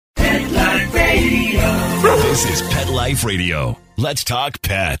This is Pet Life Radio. Let's talk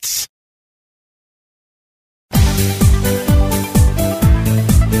pets.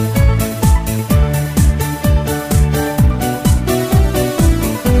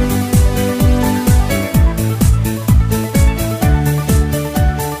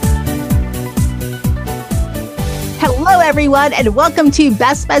 Hello, everyone, and welcome to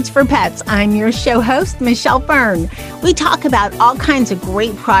Best Beds for Pets. I'm your show host, Michelle Fern. We talk about all kinds of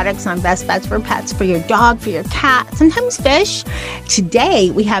great products on Best Beds for Pets for your dog, for your cat, sometimes fish.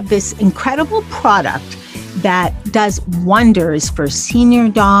 Today, we have this incredible product that does wonders for senior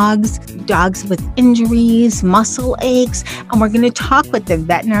dogs, dogs with injuries, muscle aches, and we're going to talk with the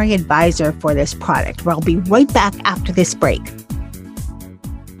veterinary advisor for this product. We'll be right back after this break.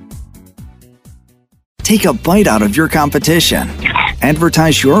 Take a bite out of your competition.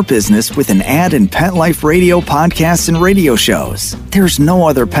 Advertise your business with an ad in Pet Life Radio podcasts and radio shows. There's no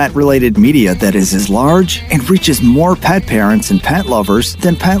other pet-related media that is as large and reaches more pet parents and pet lovers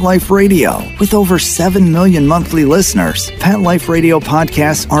than Pet Life Radio. With over 7 million monthly listeners, Pet Life Radio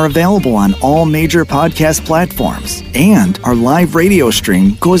podcasts are available on all major podcast platforms. And our live radio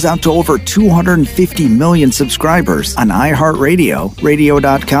stream goes out to over 250 million subscribers on iHeartRadio,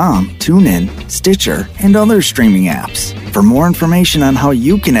 radio.com, TuneIn, Stitcher, and other streaming apps. For more information on how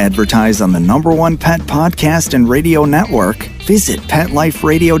you can advertise on the #1 pet podcast and radio network, visit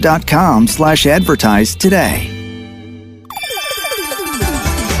PetLifeRadio.com/advertise today.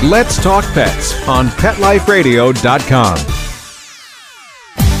 Let's Talk Pets on PetLifeRadio.com.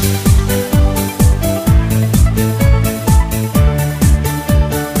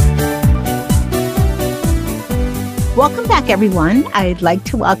 Welcome back, everyone. I'd like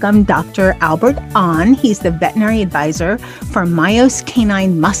to welcome Dr. Albert Ahn. He's the veterinary advisor for Myos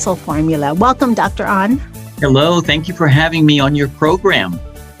Canine Muscle Formula. Welcome, Dr. Ahn. Hello. Thank you for having me on your program.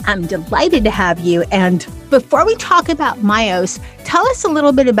 I'm delighted to have you. And before we talk about Myos, tell us a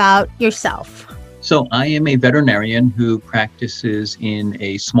little bit about yourself. So I am a veterinarian who practices in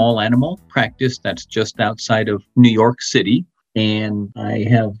a small animal practice that's just outside of New York City. And I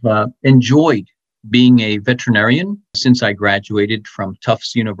have enjoyed being a veterinarian since I graduated from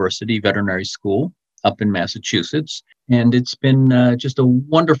Tufts University Veterinary School up in Massachusetts. And it's been just a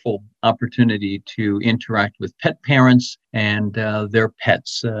wonderful opportunity to interact with pet parents and their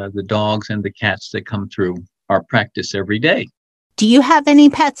pets, the dogs and the cats that come through our practice every day. Do you have any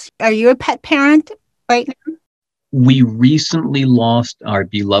pets? Are you a pet parent right now? We recently lost our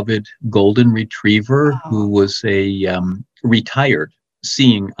beloved golden retriever, who was a retired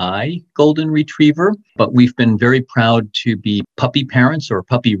seeing eye golden retriever, but we've been very proud to be puppy parents or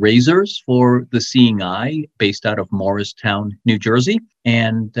puppy raisers for the seeing eye based out of Morristown, New Jersey.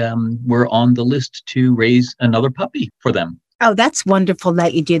 And we're on the list to raise another puppy for them. Oh, that's wonderful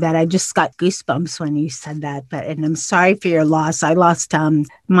that you do that. I just got goosebumps when you said that, and I'm sorry for your loss. I lost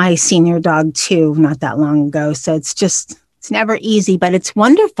my senior dog too, not that long ago. So it's never easy, but it's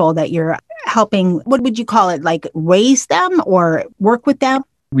wonderful that you're helping, what would you call it, like raise them or work with them?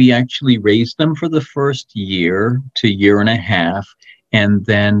 We actually raised them for the first year to year and a half, and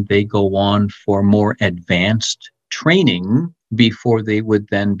then they go on for more advanced training before they would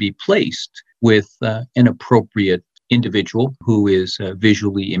then be placed with an appropriate individual who is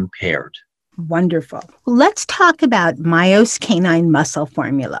visually impaired. Wonderful. Let's talk about Myos Canine Muscle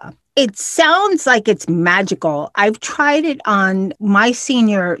Formula. It sounds like it's magical. I've tried it on my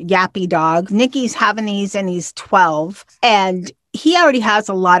senior yappy dog. Nicky's having these and he's 12 and he already has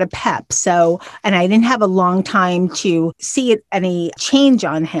a lot of pep. And I didn't have a long time to see any change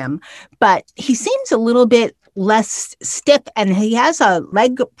on him, but he seems a little bit less stiff and he has a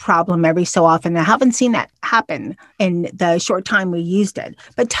leg problem every so often. I haven't seen that happen in the short time we used it.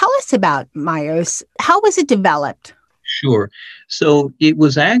 But tell us about Myos. How was it developed? Sure. So it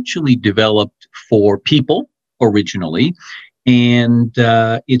was actually developed for people originally, and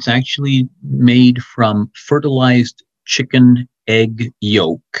it's actually made from fertilized chicken egg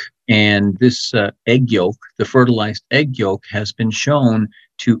yolk. And this egg yolk, the fertilized egg yolk, has been shown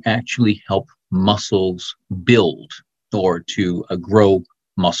to actually help muscles build or to grow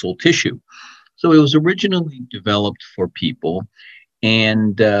muscle tissue. So it was originally developed for people.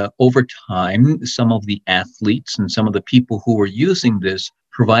 And over time, some of the athletes and some of the people who were using this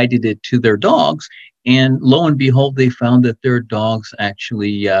provided it to their dogs. And lo and behold, they found that their dogs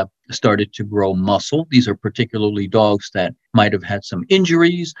actually started to grow muscle. These are particularly dogs that might have had some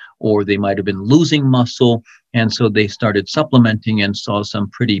injuries or they might have been losing muscle. And so they started supplementing and saw some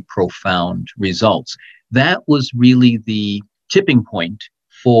pretty profound results. That was really the tipping point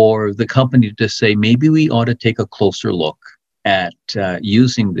for the company to say, maybe we ought to take a closer look at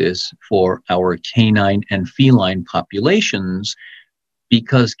using this for our canine and feline populations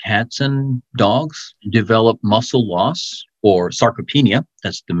because cats and dogs develop muscle loss or sarcopenia,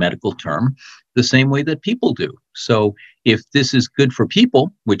 that's the medical term, the same way that people do. So if this is good for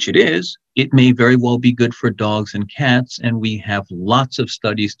people, which it is, it may very well be good for dogs and cats. And we have lots of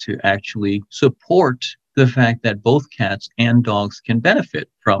studies to actually support the fact that both cats and dogs can benefit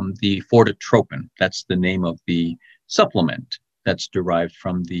from the Fortotropin. That's the name of the supplement that's derived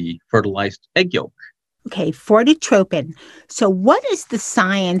from the fertilized egg yolk. Okay, Fortotropin. So what is the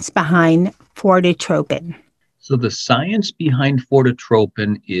science behind Fortotropin? So the science behind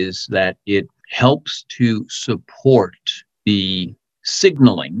Fortotropin is that it helps to support the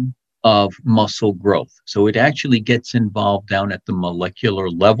signaling of muscle growth. So it actually gets involved down at the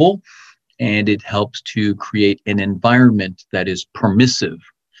molecular level, and it helps to create an environment that is permissive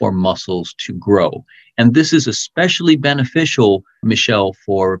for muscles to grow. And this is especially beneficial, Michelle,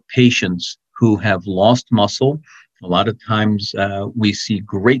 for patients who have lost muscle. A lot of times we see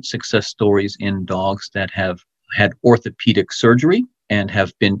great success stories in dogs that have had orthopedic surgery and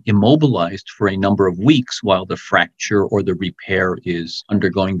have been immobilized for a number of weeks while the fracture or the repair is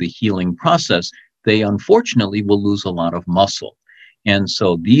undergoing the healing process. They unfortunately will lose a lot of muscle. And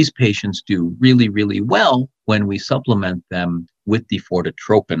so these patients do really, really well when we supplement them with the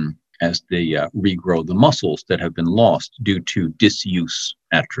Fortotropin as they regrow the muscles that have been lost due to disuse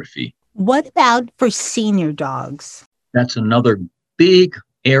atrophy. What about for senior dogs? That's another big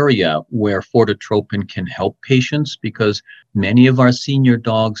area where Fortotropin can help patients because many of our senior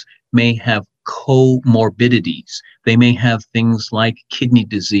dogs may have comorbidities. They may have things like kidney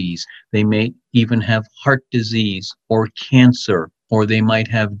disease. They may even have heart disease or cancer, or they might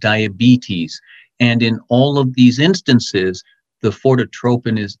have diabetes. And in all of these instances, the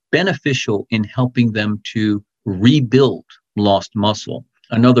Fortotropin is beneficial in helping them to rebuild lost muscle.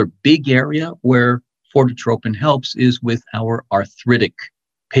 Another big area where Fortotropin helps is with our arthritic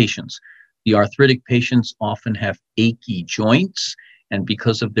patients. The arthritic patients often have achy joints, and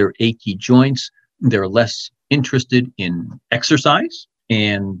because of their achy joints, they're less interested in exercise.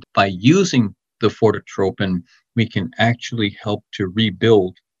 And by using the Fortotropin, we can actually help to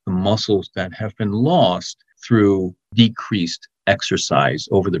rebuild the muscles that have been lost through decreased exercise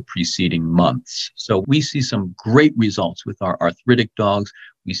over the preceding months. So we see some great results with our arthritic dogs.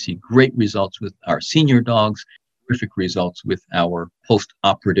 We see great results with our senior dogs, terrific results with our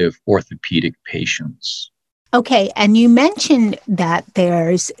post-operative orthopedic patients. Okay, and you mentioned that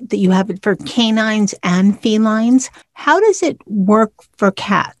you have it for canines and felines. How does it work for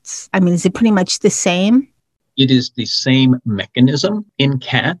cats? I mean, is it pretty much the same? It is the same mechanism in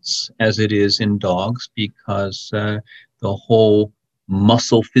cats as it is in dogs because the whole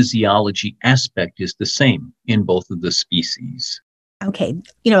muscle physiology aspect is the same in both of the species. Okay.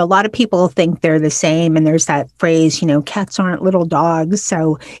 A lot of people think they're the same. And there's that phrase, cats aren't little dogs.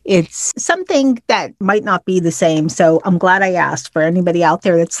 So it's something that might not be the same. So I'm glad I asked for anybody out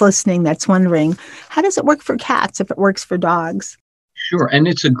there that's listening, that's wondering, how does it work for cats if it works for dogs? Sure. And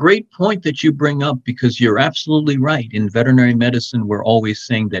it's a great point that you bring up because you're absolutely right. In veterinary medicine, we're always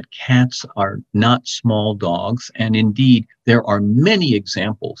saying that cats are not small dogs. And indeed, there are many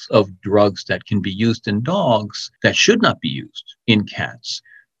examples of drugs that can be used in dogs that should not be used in cats.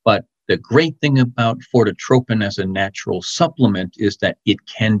 But the great thing about Fortotropin as a natural supplement is that it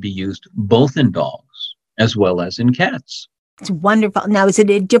can be used both in dogs as well as in cats. It's wonderful. Now, is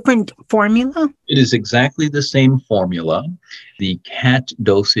it a different formula? It is exactly the same formula. The cat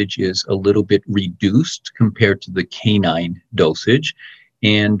dosage is a little bit reduced compared to the canine dosage.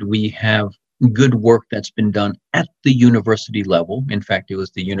 And we have good work that's been done at the university level. In fact, it was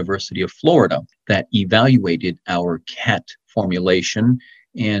the University of Florida that evaluated our cat formulation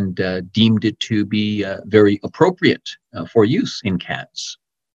and deemed it to be very appropriate for use in cats.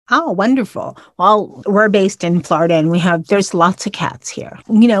 Oh, wonderful. Well, we're based in Florida and there's lots of cats here.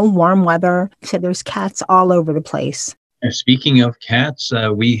 Warm weather. So there's cats all over the place. Speaking of cats,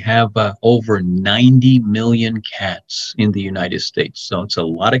 we have over 90 million cats in the United States. So it's a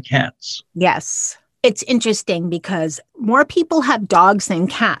lot of cats. Yes. It's interesting because more people have dogs than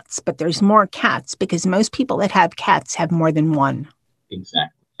cats, but there's more cats because most people that have cats have more than one.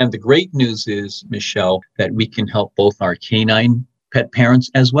 Exactly. And the great news is, Michelle, that we can help both our canine pet parents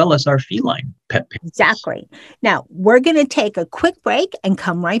as well as our feline pet parents. Exactly. Now, we're going to take a quick break and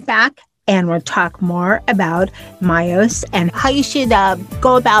come right back, and we'll talk more about Myos and how you should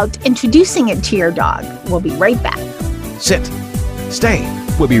go about introducing it to your dog. We'll be right back. Sit. Stay.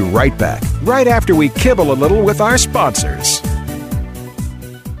 We'll be right back, right after we kibble a little with our sponsors.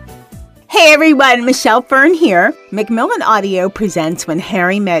 Hey everyone, Michelle Fern here. Macmillan Audio presents When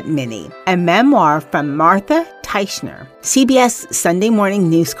Harry Met Minnie, a memoir from Martha Teichner, CBS Sunday morning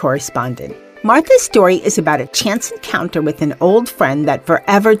news correspondent. Martha's story is about a chance encounter with an old friend that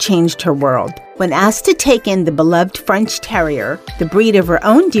forever changed her world. When asked to take in the beloved French Terrier, the breed of her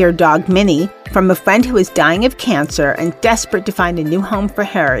own dear dog Minnie, from a friend who was dying of cancer and desperate to find a new home for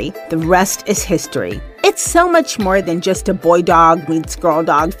Harry, the rest is history. It's so much more than just a boy dog meets girl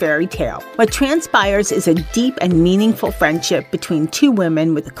dog fairy tale. What transpires is a deep and meaningful friendship between two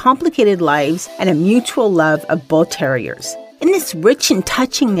women with complicated lives and a mutual love of bull terriers. In this rich and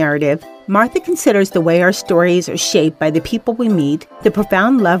touching narrative, Martha considers the way our stories are shaped by the people we meet, the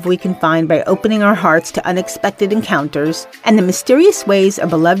profound love we can find by opening our hearts to unexpected encounters, and the mysterious ways a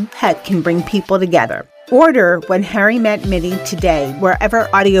beloved pet can bring people together. Order When Harry Met Minnie today, wherever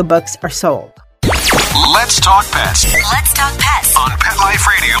audiobooks are sold. Let's talk pets. Let's talk pets On Pet Life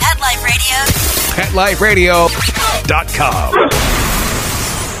Radio. Pet Life Radio. PetLifeRadio.com.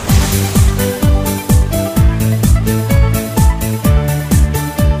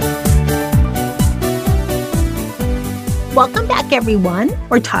 Welcome back, everyone.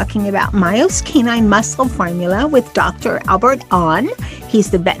 We're talking about Mayos Canine Muscle Formula with Dr. Albert Ahn.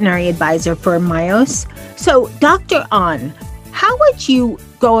 He's the veterinary advisor for Mayos. So, Dr. Ahn, how would you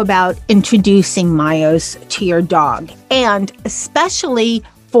go about introducing Mayos to your dog? And especially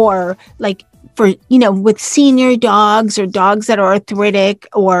for with senior dogs or dogs that are arthritic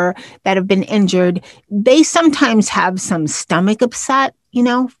or that have been injured, they sometimes have some stomach upset,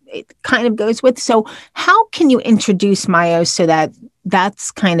 it kind of goes with. So how can you introduce Mayos so that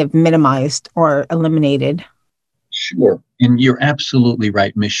that's kind of minimized or eliminated? Sure. And you're absolutely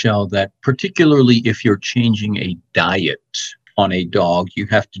right, Michelle, that particularly if you're changing a diet on a dog, you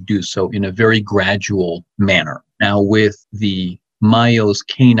have to do so in a very gradual manner. Now, with the Mayos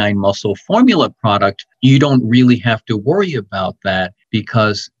Canine Muscle Formula product, you don't really have to worry about that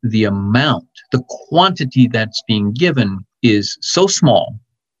because the quantity that's being given is so small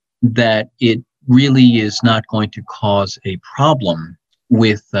that it really is not going to cause a problem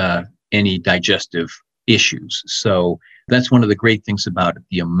with any digestive issues. So that's one of the great things about it.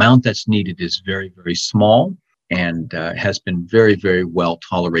 The amount that's needed is very, very small and has been very, very well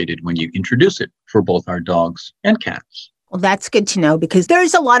tolerated when you introduce it for both our dogs and cats. Well, that's good to know because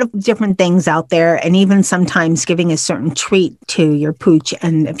there's a lot of different things out there, and even sometimes giving a certain treat to your pooch.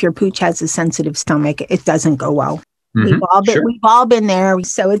 And if your pooch has a sensitive stomach, it doesn't go well. Mm-hmm. We've all been there.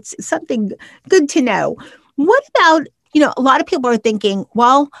 So it's something good to know. What about, a lot of people are thinking,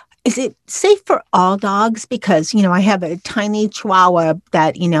 well, is it safe for all dogs? Because, I have a tiny Chihuahua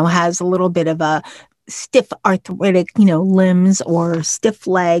that, has a little bit of a stiff arthritic, limbs or stiff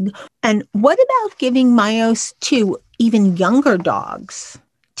leg. And what about giving Mayos to even younger dogs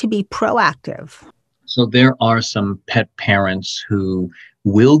to be proactive? So there are some pet parents who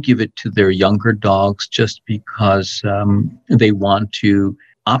will give it to their younger dogs just because they want to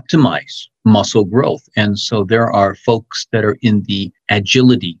optimize muscle growth. And so there are folks that are in the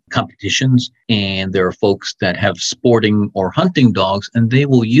agility competitions, and there are folks that have sporting or hunting dogs, and they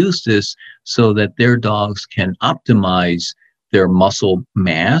will use this so that their dogs can optimize their muscle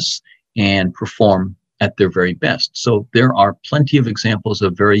mass and perform at their very best. So there are plenty of examples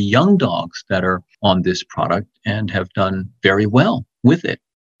of very young dogs that are on this product and have done very well with it.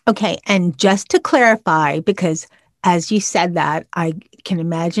 Okay. And just to clarify, because as you said that, I can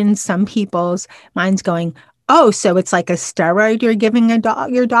imagine some people's minds going, oh, so it's like a steroid you're giving your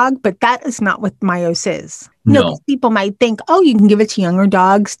dog, but that is not what Mayos is. No. People might think, oh, you can give it to younger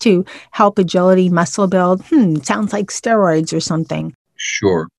dogs to help agility, muscle build. Sounds like steroids or something.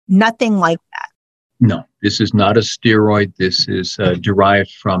 Sure. Nothing like that. No, this is not a steroid. This is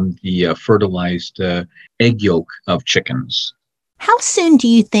derived from the fertilized egg yolk of chickens. How soon do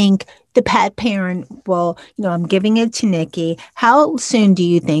you think the pet parent will, I'm giving it to Nikki. How soon do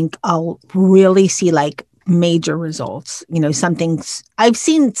you think I'll really see like major results? Something I've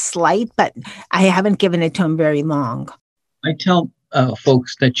seen slight, but I haven't given it to him very long. I tell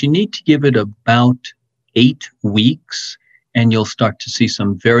folks that you need to give it about 8 weeks and you'll start to see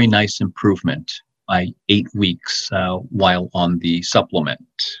some very nice improvement by 8 weeks while on the supplement.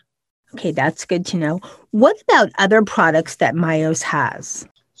 Okay, that's good to know. What about other products that Mayos has?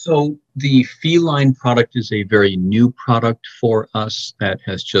 So the feline product is a very new product for us that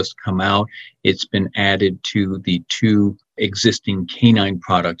has just come out. It's been added to the 2 existing canine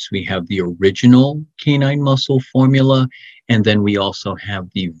products. We have the original canine muscle formula, and then we also have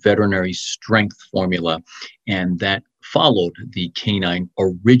the veterinary strength formula, and that followed the canine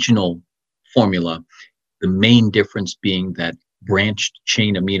original formula. The main difference being that branched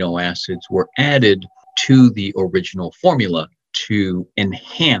chain amino acids were added to the original formula to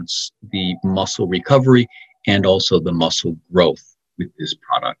enhance the muscle recovery and also the muscle growth with this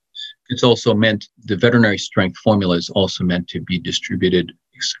product. It's also meant, the veterinary strength formula is also meant to be distributed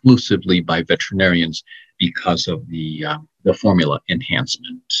exclusively by veterinarians because of the formula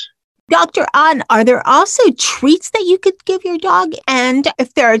enhancement. Dr. An, are there also treats that you could give your dog? And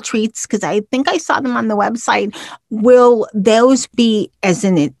if there are treats, because I think I saw them on the website, will those be as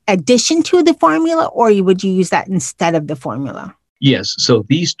an addition to the formula, or would you use that instead of the formula? Yes, so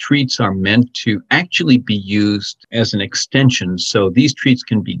these treats are meant to actually be used as an extension. So these treats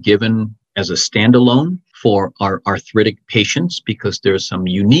can be given as a standalone for our arthritic patients because there's some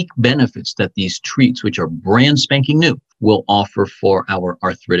unique benefits that these treats, which are brand spanking new, will offer for our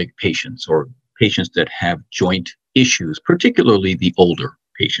arthritic patients or patients that have joint issues, particularly the older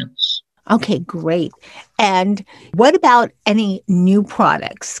patients. Okay, great. And what about any new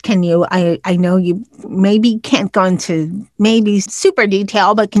products? Can you, I know you maybe can't go into maybe super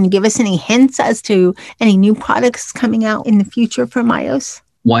detail, but can you give us any hints as to any new products coming out in the future for Myos?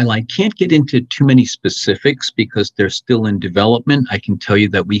 While I can't get into too many specifics because they're still in development, I can tell you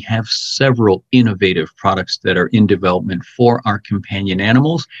that we have several innovative products that are in development for our companion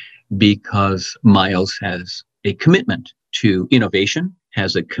animals because Myos has a commitment to innovation,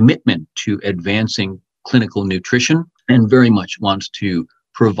 has a commitment to advancing clinical nutrition, and very much wants to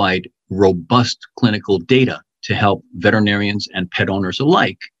provide robust clinical data to help veterinarians and pet owners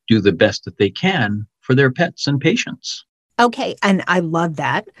alike do the best that they can for their pets and patients. Okay, and I love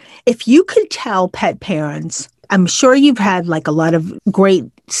that. If you could tell pet parents, I'm sure you've had like a lot of great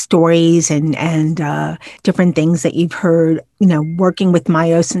stories and different things that you've heard, working with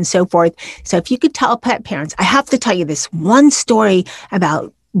Myos and so forth. So if you could tell pet parents, I have to tell you this one story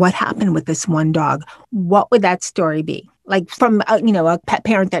about what happened with this one dog. What would that story be? Like from, a pet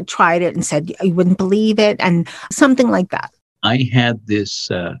parent that tried it and said, you wouldn't believe it, and something like that. I had this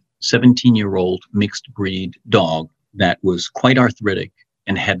 17-year-old mixed breed dog that was quite arthritic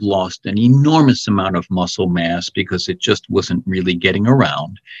and had lost an enormous amount of muscle mass because it just wasn't really getting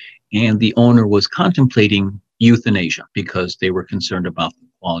around. And the owner was contemplating euthanasia because they were concerned about the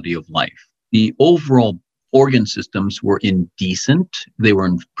quality of life. The overall organ systems were indecent. They were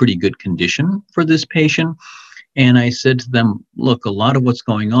in pretty good condition for this patient. And I said to them, look, a lot of what's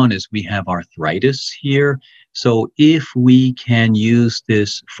going on is we have arthritis here. So if we can use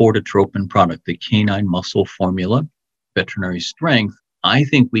this Fortitropin product, the canine muscle formula, veterinary strength, I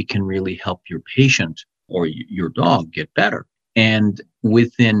think we can really help your patient or your dog get better. And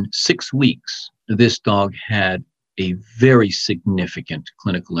within 6 weeks, this dog had a very significant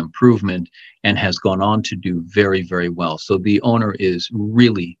clinical improvement and has gone on to do very, very well. So the owner is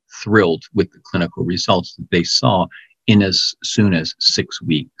really thrilled with the clinical results that they saw in as soon as 6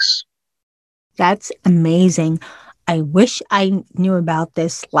 weeks. That's amazing. I wish I knew about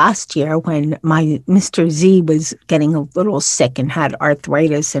this last year when my Mr. Z was getting a little sick and had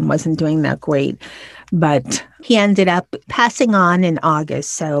arthritis and wasn't doing that great. But he ended up passing on in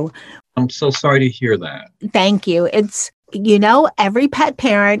August. So I'm so sorry to hear that. Thank you. It's, every pet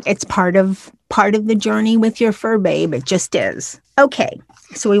parent, it's part of the journey with your fur babe. It just is. Okay.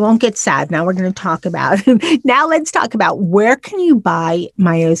 So we won't get sad. Now we're going to talk about, let's talk about where can you buy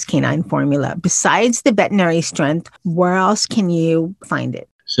Myos Canine Formula? Besides the veterinary strength, where else can you find it?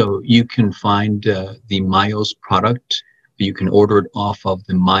 So you can find the Myos product. You can order it off of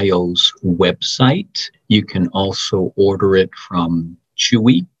the Myos website. You can also order it from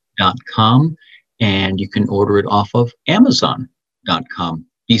Chewy.com, and you can order it off of Amazon.com.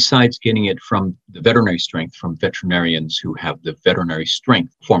 Besides getting it from the veterinary strength, from veterinarians who have the veterinary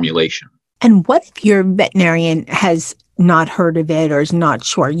strength formulation. And what if your veterinarian has not heard of it or is not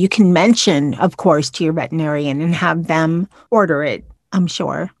sure? You can mention, of course, to your veterinarian and have them order it, I'm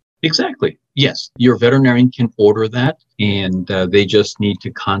sure. Exactly. Yes, your veterinarian can order that, and they just need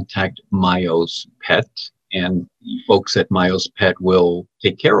to contact Myos Pet, and folks at Myos Pet will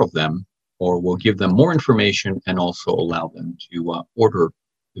take care of them or will give them more information and also allow them to order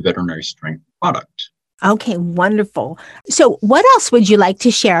the veterinary strength product. Okay, wonderful. So what else would you like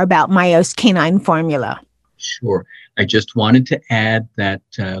to share about Myos Canine Formula? Sure. I just wanted to add that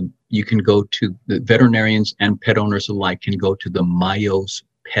you can go to the veterinarians and pet owners alike can go to the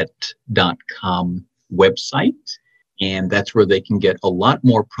myospet.com website, and that's where they can get a lot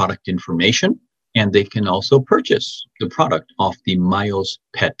more product information, and they can also purchase the product off the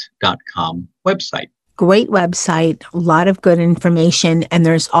myospet.com website. Great website, a lot of good information, and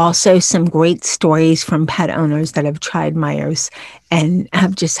there's also some great stories from pet owners that have tried Myos and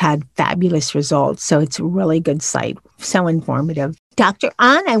have just had fabulous results. So it's a really good site, so informative. Dr.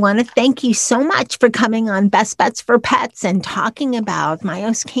 An, I want to thank you so much for coming on Best Bets for Pets and talking about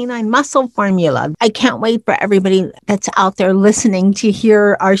Myos Canine Muscle Formula. I can't wait for everybody that's out there listening to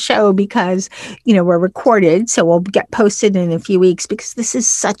hear our show because, we're recorded, so we'll get posted in a few weeks because this is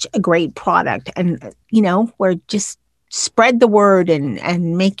such a great product. And, we're just spread the word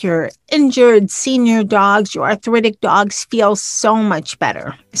and make your injured senior dogs, your arthritic dogs feel so much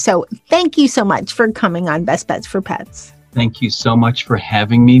better. So thank you so much for coming on Best Bets for Pets. Thank you so much for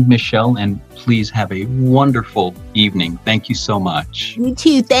having me, Michelle, and please have a wonderful evening. Thank you so much. You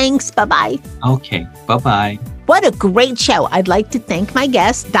too. Thanks. Bye-bye. Okay. Bye-bye. What a great show. I'd like to thank my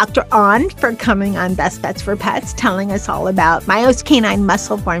guest, Dr. An, for coming on Best Bets for Pets, telling us all about Myos Canine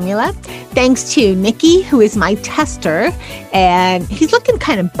Muscle Formula. Thanks to Nikki, who is my tester, and he's looking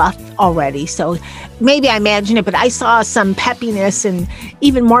kind of buff already, so maybe I imagine it, but I saw some peppiness and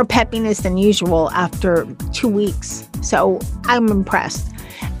even more peppiness than usual after 2 weeks. So I'm impressed.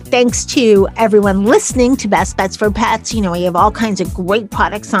 Thanks to everyone listening to Best Bets for Pets. We have all kinds of great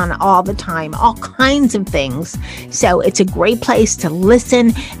products on all the time, all kinds of things. So it's a great place to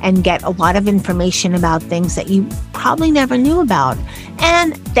listen and get a lot of information about things that you probably never knew about.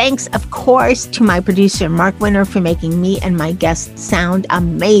 And thanks, of course, to my producer, Mark Winter, for making me and my guests sound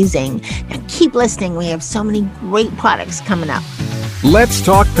amazing. Now keep listening. We have so many great products coming up. Let's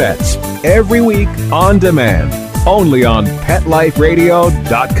Talk Pets, every week on demand, only on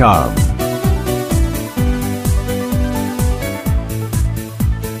PetLifeRadio.com.